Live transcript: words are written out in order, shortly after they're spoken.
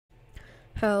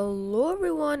Hello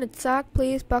everyone, it's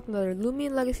SakPlays back with another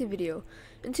Loomian Legacy video.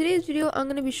 In today's video, I'm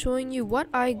going to be showing you what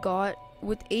I got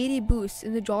with 80 boosts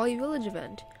in the Jolly Village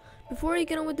event. Before I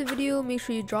get on with the video, make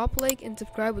sure you drop a like and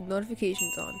subscribe with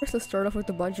notifications on. First, let's start off with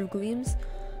a bunch of gleams.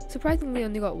 Surprisingly, I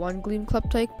only got one gleam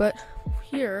Kleptyke, but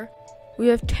here we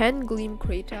have 10 gleam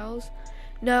Kraytals.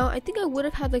 Now, I think I would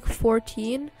have had like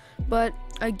 14, but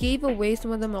I gave away some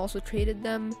of them and also traded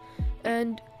them.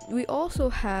 And we also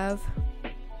have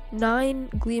 9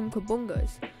 gleam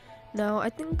Kabungas. Now I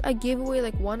think I gave away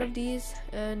like one of these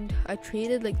and I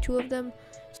traded like 2 of them.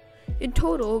 In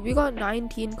total we got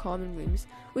 19 common gleams,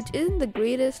 which isn't the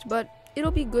greatest, but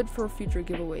it'll be good for future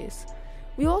giveaways.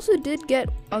 We also did get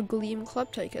a gleam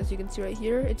Kleptyke, as you can see right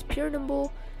here. It's pure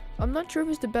nimble. I'm not sure if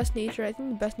it's the best nature. I think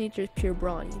the best nature is pure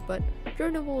brawny, but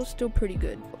pure nimble is still pretty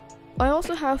good. I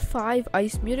also have 5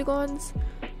 ice Mutagons.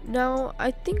 Now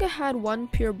I think I had 1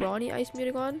 pure brawny ice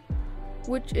Mutagon,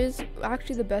 which is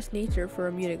actually the best nature for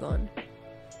a Mutagon.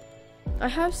 I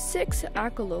have 6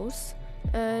 Akalos,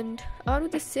 and out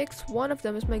of the 6, one of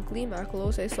them is my Gleam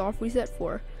Akalos I soft reset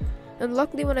for. And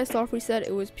luckily when I soft reset,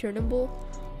 it was pure nimble.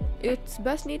 Its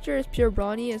best nature is pure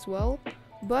brawny as well,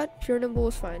 but pure nimble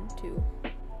is fine too.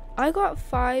 I got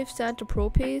 5 Santa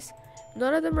Propes.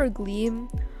 None of them are Gleam,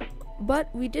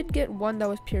 but we did get one that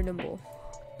was pure nimble,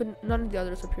 but none of the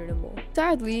others are pure nimble.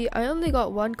 Sadly, I only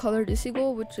got 1 colored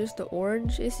Isegal, which is the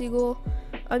orange Isegal.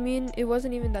 I mean, it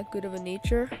wasn't even that good of a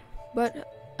nature,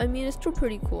 but I mean, it's still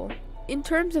pretty cool. In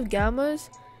terms of gammas,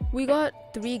 we got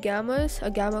 3 gammas, a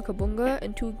gamma Kabunga,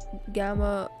 and 2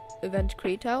 gamma event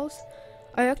Kraytals.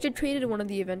 I actually traded one of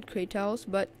the event Kraytals,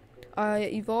 but I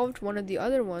evolved one of the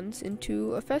other ones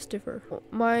into a Festifer.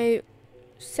 My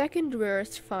second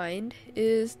rarest find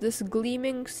is this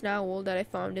gleaming Snowl that I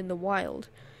found in the wild.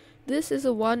 This is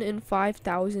a 1 in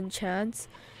 5,000 chance,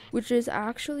 which is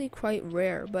actually quite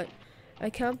rare, but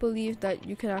I can't believe that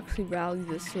you can actually rally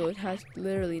this, so it has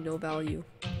literally no value.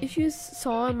 If you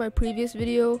saw in my previous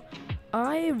video,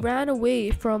 I ran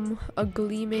away from a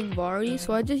gleaming Vari,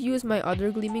 so I just used my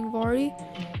other gleaming Vari,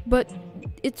 but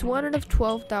it's 1 out of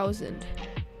 12,000.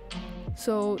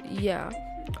 So yeah,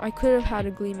 I could have had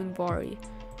a gleaming Vari,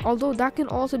 although that can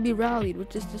also be rallied,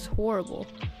 which is just horrible.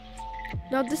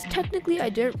 Now this technically I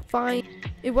didn't find.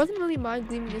 It wasn't really my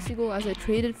gleaming Isegal as I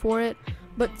traded for it,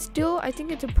 but still I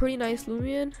think it's a pretty nice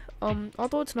Loomian,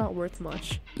 although it's not worth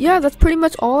much. Yeah, that's pretty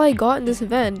much all I got in this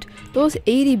event. Those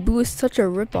 80 boosts, such a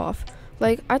ripoff.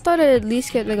 Like, I thought I'd at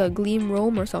least get like a Gleam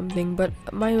Roam or something, but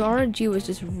my RNG was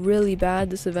just really bad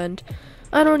this event.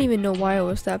 I don't even know why it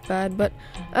was that bad, but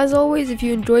as always, if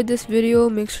you enjoyed this video,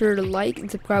 make sure to like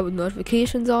and subscribe with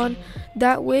notifications on.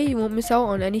 That way you won't miss out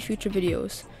on any future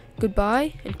videos.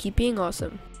 Goodbye, and keep being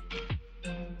awesome.